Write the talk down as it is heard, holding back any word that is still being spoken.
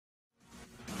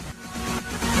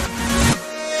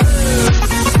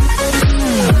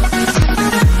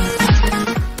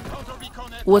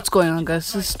What's going on,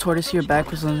 guys? This is Tortoise here, back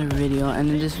with another video, and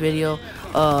in this video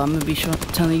I'm gonna be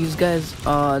telling you guys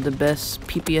the best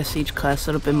PPSH class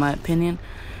setup in my opinion.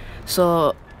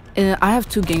 So I have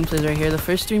two gameplays right here. The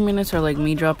first 3 minutes are like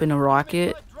me dropping a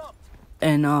rocket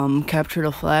and capture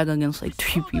the flag against like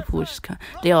 3 people, which is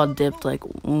they all dipped like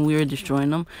when we were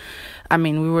destroying them. I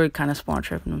mean, we were kind of spawn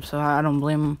trapping them, so I don't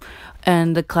blame them.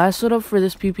 And the class setup for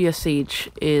this PPSH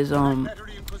is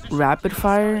rapid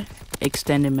fire,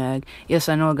 extended mag. Yes,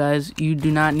 I know, guys, you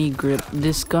do not need grip.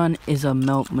 This gun is a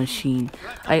melt machine.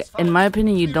 In my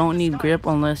opinion, you don't need grip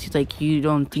unless you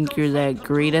don't think you're that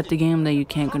great at the game that you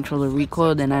can't control the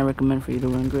recoil. Then I recommend for you to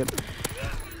run grip.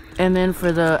 And then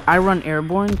for I run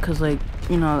airborne because, like,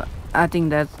 you know, I think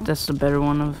that's the better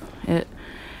one of it,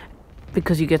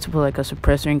 because you get to put like a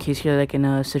suppressor in case you're like in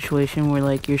a situation where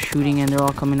like you're shooting and they're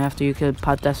all coming after you. You could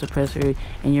pop that suppressor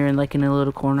and you're in like in a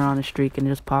little corner on a streak and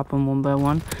just pop them one by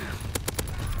one.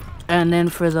 And then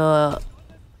for the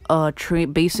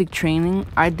basic training,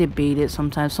 I debate it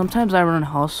sometimes. Sometimes I run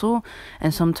hustle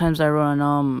and sometimes I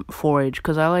run forage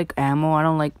because I like ammo. I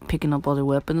don't like picking up other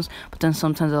weapons, but then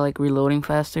sometimes I like reloading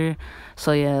faster.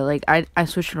 So yeah, like I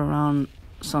switch it around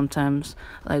sometimes,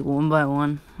 like one by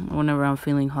one, whenever I'm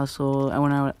feeling hustle and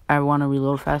when I want to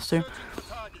reload faster.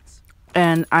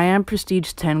 And I am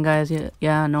prestige 10, guys.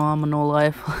 Yeah, no, I'm a no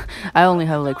life. I only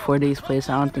have like 4 days play,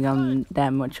 so I don't think I'm that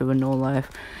much of a no life.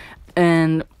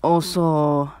 And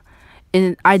also,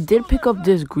 I did pick up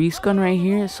this grease gun right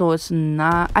here, so it's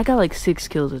not, I got like 6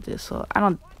 kills with this, so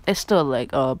it's still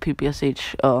like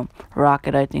PPSH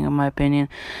rocket, I think, in my opinion.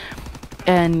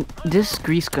 And this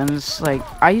grease gun is like,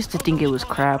 I used to think it was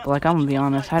crap. Like, I'm gonna be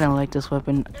honest, I didn't like this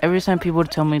weapon. Every time people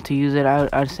would tell me to use it,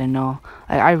 I'd say no.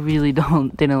 I really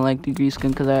didn't like the grease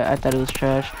gun because I thought it was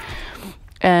trash.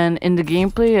 And in the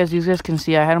gameplay, as you guys can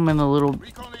see, I had him in a little,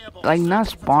 like, not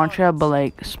spawn trap, but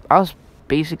like I was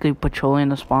basically patrolling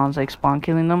the spawns, like spawn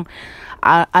killing them.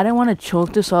 I didn't want to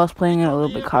choke this, so I was playing it a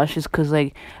little bit cautious because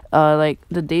like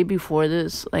the day before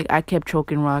this, like I kept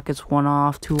choking rockets 1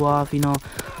 off, 2 off, you know.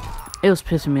 It was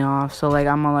pissing me off, so like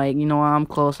I'm like, you know what, I'm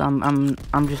close. I'm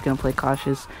just gonna play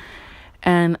cautious.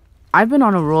 And I've been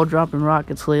on a roll dropping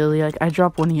rockets lately. Like I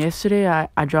dropped one yesterday.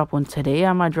 I dropped one today.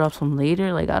 I might drop some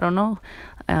later. Like I don't know.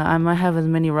 I might have as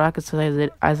many rockets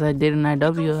as I did in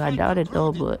IW. I doubt it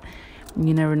though, but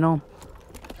you never know.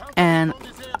 And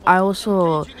I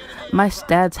also, my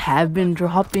stats have been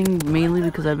dropping mainly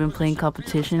because I've been playing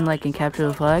competition, like in capture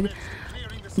the flag.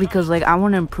 Because like I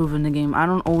want to improve in the game. I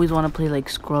don't always want to play like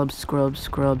scrubs.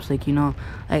 Like, you know,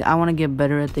 like I want to get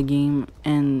better at the game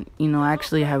and, you know,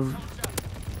 actually have,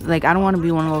 like, I don't want to be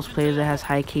one of those players that has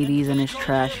high KDs and is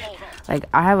trash. Like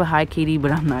I have a high KD,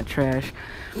 but I'm not trash.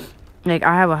 Like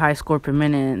I have a high score per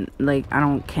minute and like I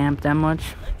don't camp that much.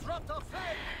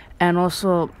 And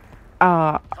also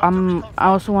I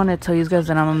also want to tell you guys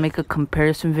that I'm gonna make a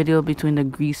comparison video between the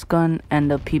grease gun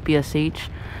and the PPSH.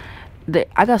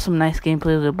 I got some nice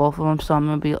gameplays with both of them, so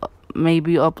I'm gonna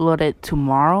maybe upload it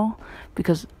tomorrow,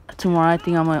 because tomorrow I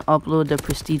think I'm gonna upload the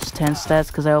prestige 10 stats,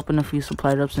 because I opened a few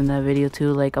supply drops in that video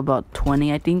too, like about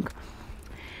 20 I think.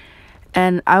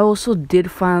 And I also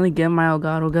did finally get my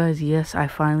Elgato, guys. Yes, I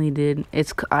finally did.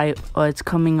 It's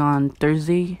coming on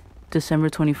Thursday, December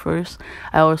 21st.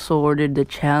 I also ordered the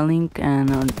chat link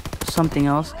and something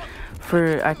else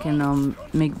for I can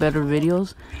make better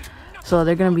videos. So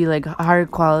they're gonna be like higher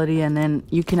quality, and then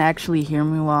you can actually hear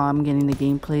me while I'm getting the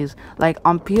gameplays. Like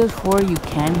on PS4 you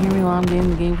can hear me while I'm getting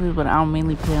the gameplays, but I don't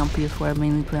mainly play on PS4. I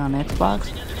mainly play on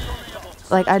Xbox.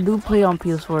 Like I do play on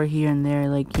PS4 here and there,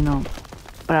 like, you know,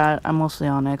 but I'm mostly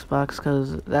on Xbox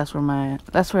because that's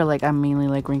where like I'm mainly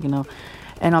like ranking up.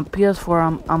 And on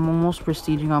PS4 I'm almost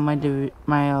prestiging on my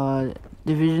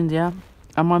divisions. Yeah,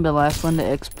 I'm on the last one, the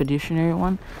expeditionary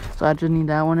one, so I just need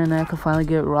that one, and then I can finally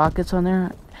get rockets on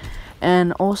there.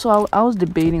 And also, I was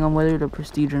debating on whether to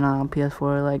prestige or not on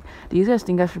PS4. Like, do you guys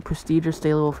think I should prestige or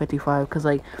stay level 55? Because,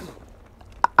 like,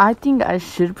 I think I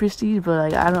should prestige, but,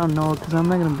 like, I don't know, because I'm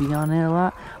not going to be on it a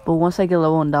lot. But once I get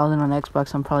level 1000 on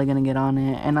Xbox, I'm probably going to get on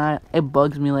it. And it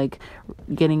bugs me, like,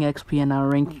 getting XP and now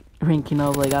ranking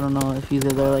up. Like, I don't know if you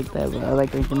guys are like that, but I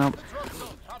like ranking up.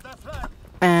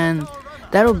 And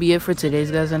that'll be it for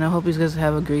today's, guys. And I hope you guys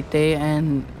have a great day.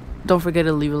 And don't forget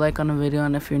to leave a like on the video.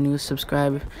 And if you're new,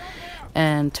 subscribe.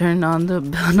 And turn on the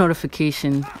bell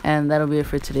notification. And that'll be it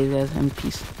for today, guys, and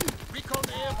peace.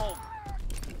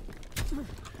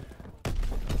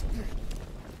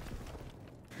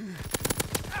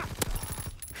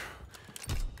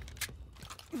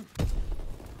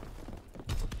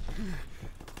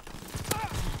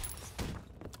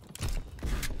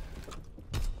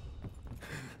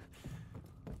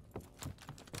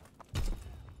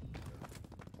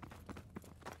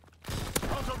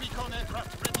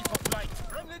 aircraft ready for flight.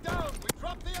 Friendly down! We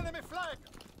dropped the enemy flag!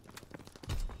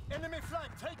 Enemy flag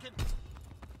taken!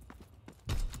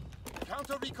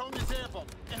 Counter recon is airborne.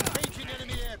 Engaging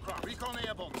enemy aircraft. Recon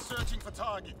airborne, searching for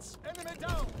targets. Enemy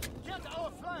down! Get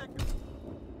our flag!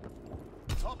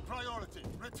 Top priority.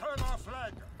 Return our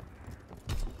flag.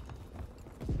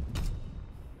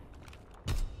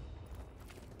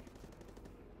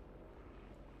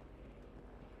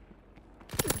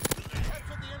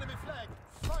 Captured the enemy flag.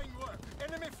 Fine work.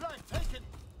 Enemy flag taken.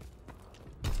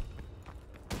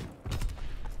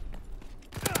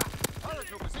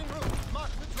 Paratroopers en route.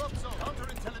 Mark the drop zone.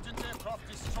 Counterintelligence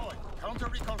aircraft destroyed. Counter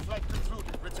recon flight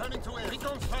concluded. Returning to air.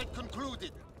 Recon flight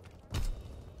concluded.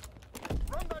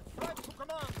 Run that flag to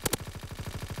command.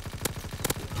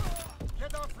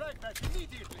 Get our flag back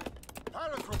immediately.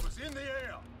 Paratroopers in the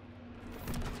air.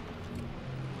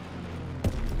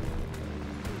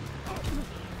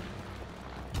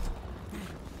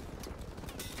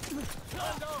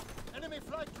 Stand down. Enemy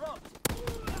flag dropped.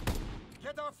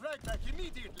 Get our flag back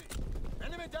immediately.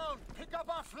 Enemy down. Pick up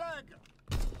our flag.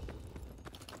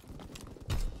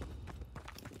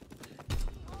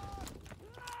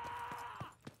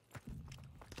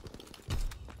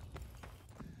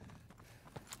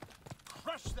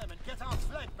 Crush them and get our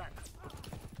flag back.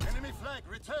 Enemy flag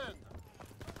returned.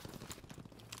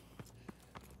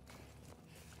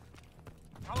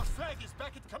 Our flag is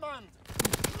back at command.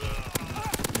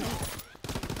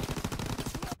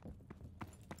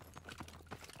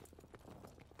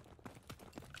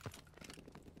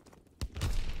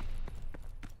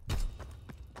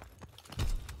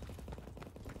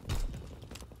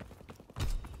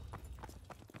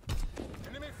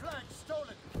 Enemy flag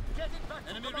stolen. Get it back.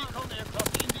 Enemy recon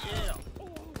aircraft in the air.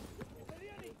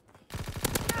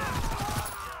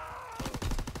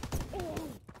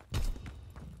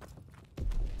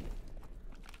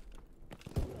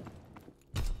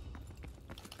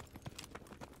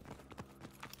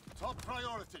 Top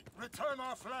priority. Return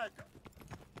our flag.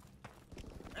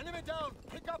 Enemy down.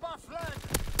 Pick up our flag.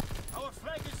 Our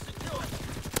flag is secured.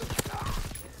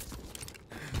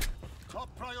 Top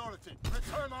priority.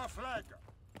 Return our flag.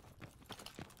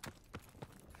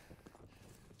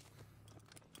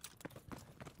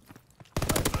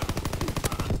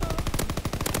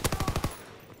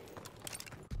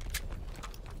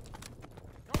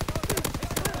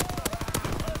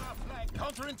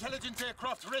 Counterintelligence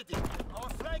aircraft ready. Our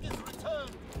flag is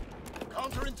returned.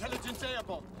 Counterintelligence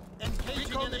airborne.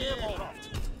 Engaging enemy aircraft.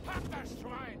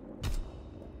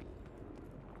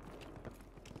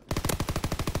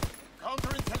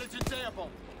 Counterintelligence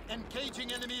airborne.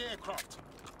 Engaging enemy aircraft.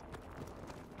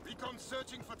 Recon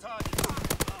searching for targets.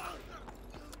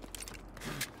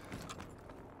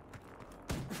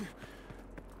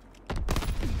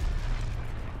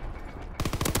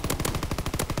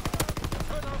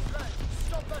 Turn our flag.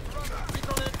 Stop that run.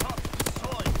 Recon aircraft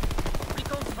destroyed.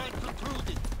 Recon flight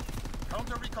concluded.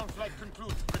 Counter recon flight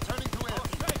concluded. Returning to air. Our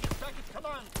flag is back at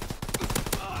command.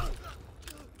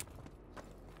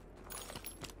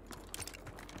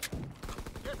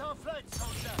 Get our flag,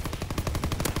 soldier.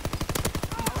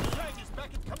 Our flag is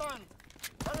back at command.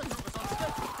 Paratroopers on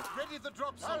schedule. Ready the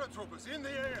drop zone. Paratroopers in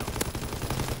the air.